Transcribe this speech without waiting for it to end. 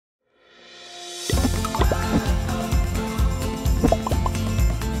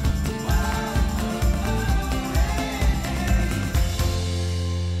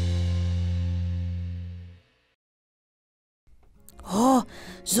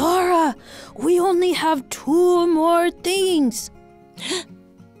have 2 more things.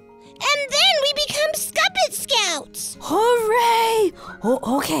 And then we become Skuppet Scouts! Hooray! Oh,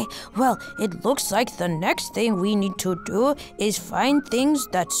 okay, well, it looks like the next thing we need to do is find things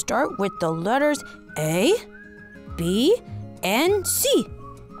that start with the letters A, B, and C.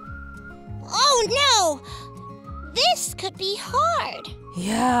 Oh no! This could be hard.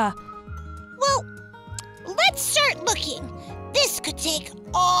 Yeah. Well, let's start looking. This could take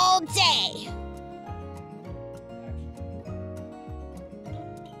all day.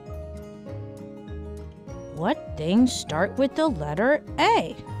 What things start with the letter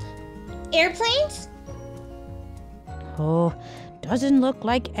A? Airplanes? Oh, doesn't look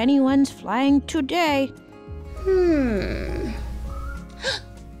like anyone's flying today.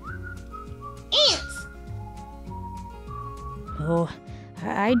 Ants! Oh,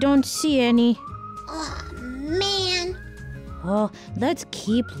 I don't see any. Oh, man. Well, let's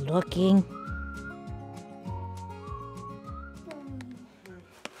keep looking.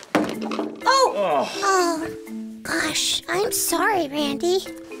 Oh, gosh, I'm sorry, Randy.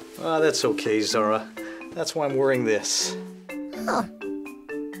 That's okay, Zara. That's why I'm wearing this. Oh.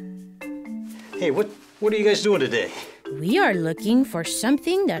 Hey, what are you guys doing today? We are looking for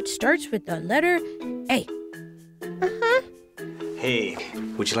something that starts with the letter A. Hey,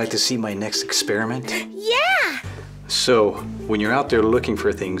 would you like to see my next experiment? Yeah! So, when you're out there looking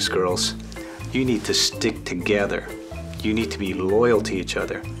for things, girls, you need to stick together. You need to be loyal to each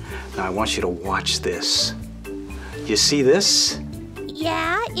other. Now, I want you to watch this. You see this?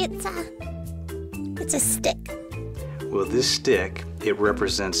 Yeah, it's a stick. Well, this stick, it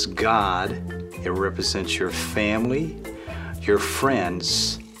represents God, it represents your family, your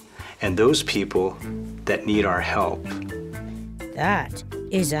friends, and those people that need our help. That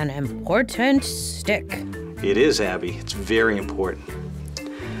is an important stick. It is, Abby. It's very important.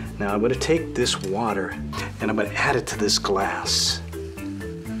 Now, I'm going to take this water and I'm going to add it to this glass.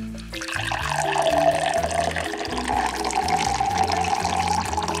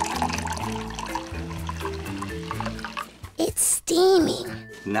 It's steaming.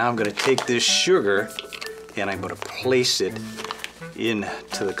 Now I'm going to take this sugar and I'm going to place it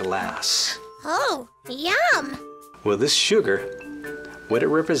into the glass. Oh, yum! Well, this sugar, what it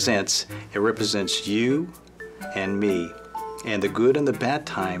represents you and me and the good and the bad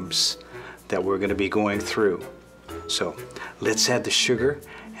times that we're going to be going through. So let's add the sugar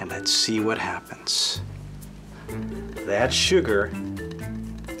and let's see what happens. That sugar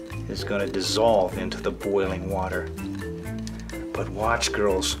is going to dissolve into the boiling water. But watch,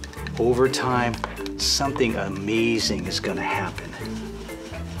 girls, over time, something amazing is going to happen.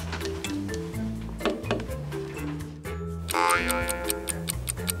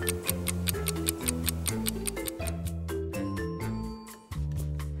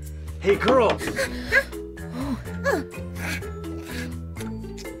 Hey, girl!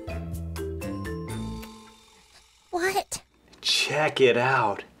 What? Check it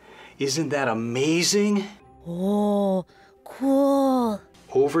out. Isn't that amazing? Oh, cool.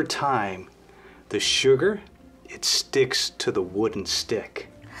 Over time, the sugar, it sticks to the wooden stick.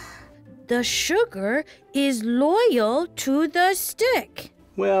 The sugar is loyal to the stick.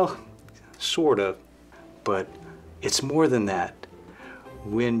 Well, sort of, but it's more than that.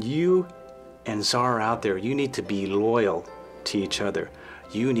 When you and Zara are out there, you need to be loyal to each other.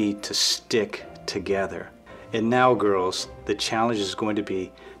 You need to stick together. And now, girls, the challenge is going to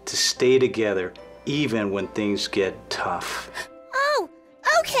be to stay together even when things get tough. Oh,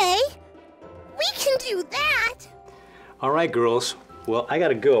 okay. We can do that. All right, girls. Well, I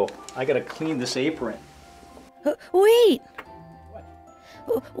gotta go. I gotta clean this apron. Wait.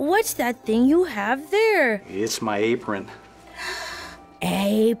 What's that thing you have there? It's my apron.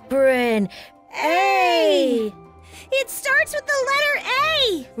 Apron. A. It starts with the letter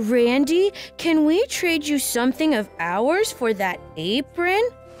A. Randy, can we trade you something of ours for that apron?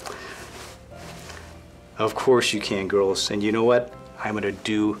 Of course you can, girls. And you know what? I'm gonna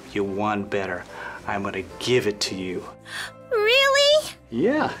do you one better. I'm gonna give it to you. Really?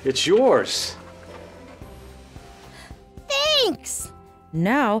 Yeah, it's yours. Thanks.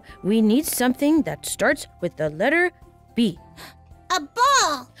 Now we need something that starts with the letter B. A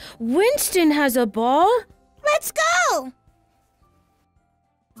ball. Winston has a ball. Let's go.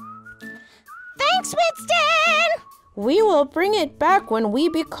 Thanks, Winston. We will bring it back when we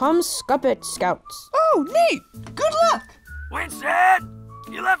become Skuppet Scouts. Oh, neat. Good luck. Winston,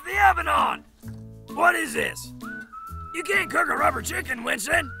 you left the oven on. What is this? You can't cook a rubber chicken,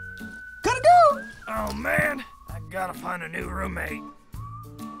 Winston. Gotta go. Oh, man. I gotta find a new roommate.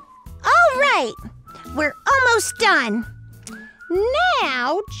 All right. We're almost done. Now,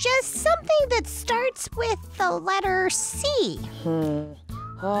 just something that starts with the letter C.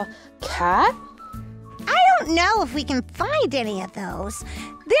 Cat? I don't know if we can find any of those.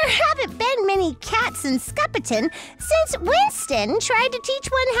 There haven't been many cats in Skuppeton since Winston tried to teach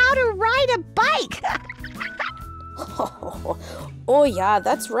one how to ride a bike. Oh yeah,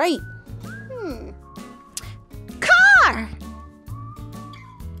 that's right. Car!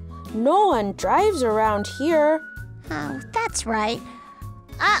 No one drives around here. Oh, that's right.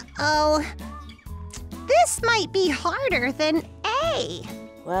 Uh-oh. This might be harder than A.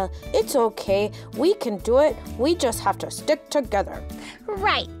 Well, it's okay. We can do it. We just have to stick together.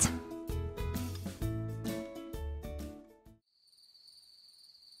 Right.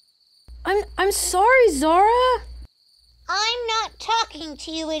 I'm sorry, Zara. I'm not talking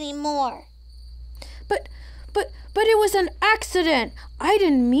to you anymore. But it was an accident. I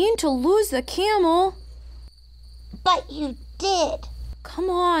didn't mean to lose the camel. But you did. Come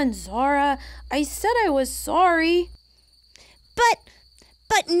on, Zara. I said I was sorry.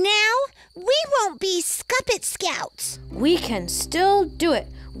 But now we won't be Skuppet Scouts. We can still do it.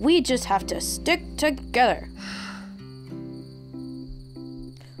 We just have to stick together.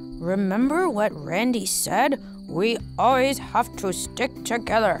 Remember what Randy said? We always have to stick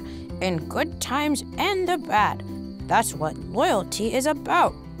together in good times and the bad. That's what loyalty is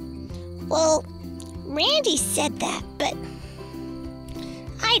about. Well, Randy said that, but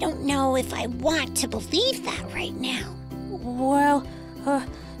I don't know if I want to believe that right now. Well,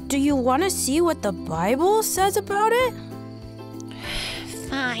 do you want to see what the Bible says about it?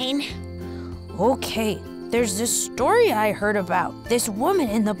 Fine. Okay, there's this story I heard about. This woman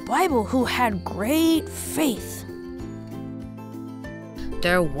in the Bible who had great faith.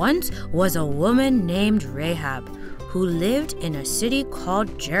 There once was a woman named Rahab who lived in a city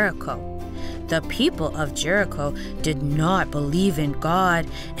called Jericho. The people of Jericho did not believe in God,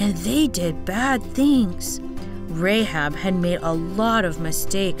 and they did bad things. Rahab had made a lot of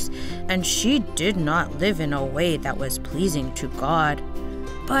mistakes, and she did not live in a way that was pleasing to God.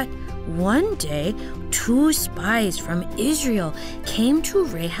 But one day, 2 spies from Israel came to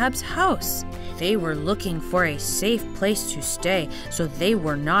Rahab's house. They were looking for a safe place to stay so they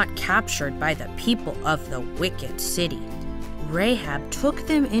were not captured by the people of the wicked city. Rahab took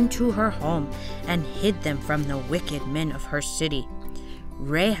them into her home and hid them from the wicked men of her city.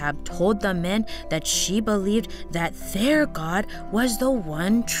 Rahab told the men that she believed that their God was the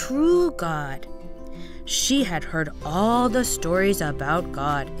one true God. She had heard all the stories about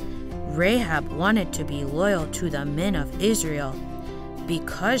God. Rahab wanted to be loyal to the men of Israel.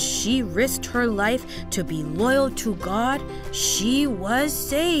 Because she risked her life to be loyal to God, she was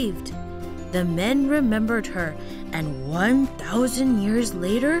saved. The men remembered her, and 1,000 years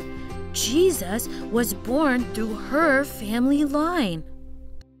later, Jesus was born through her family line.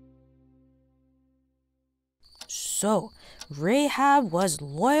 So, Rahab was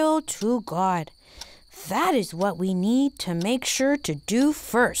loyal to God. That is what we need to make sure to do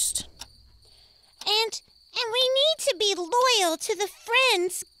first. And we need to be loyal to the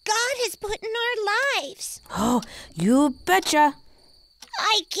friends God has put in our lives. Oh, you betcha.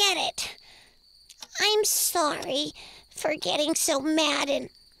 I get it. I'm sorry for getting so mad and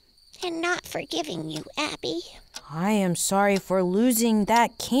not forgiving you, Abby. I am sorry for losing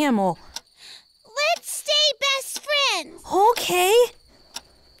that camel. Let's stay best friends. Okay.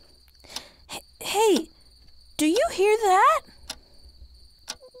 Hey, do you hear that?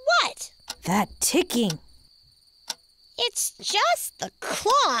 What? That ticking. It's just the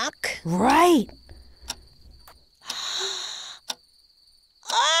clock. Right.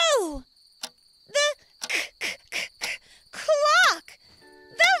 Oh! The clock!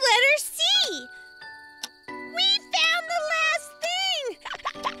 The letter C! We found the last thing!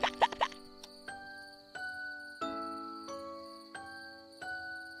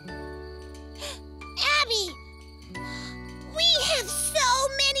 Abby! We have so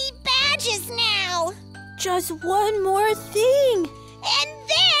many badges now! Just one more thing. And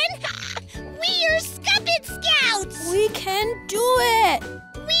then we are Skuppet Scouts! We can do it.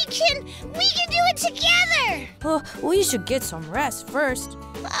 We can do it together! Oh, we should get some rest first.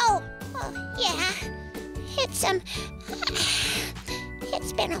 Oh, yeah.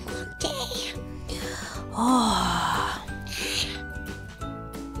 It's been a long day. Oh.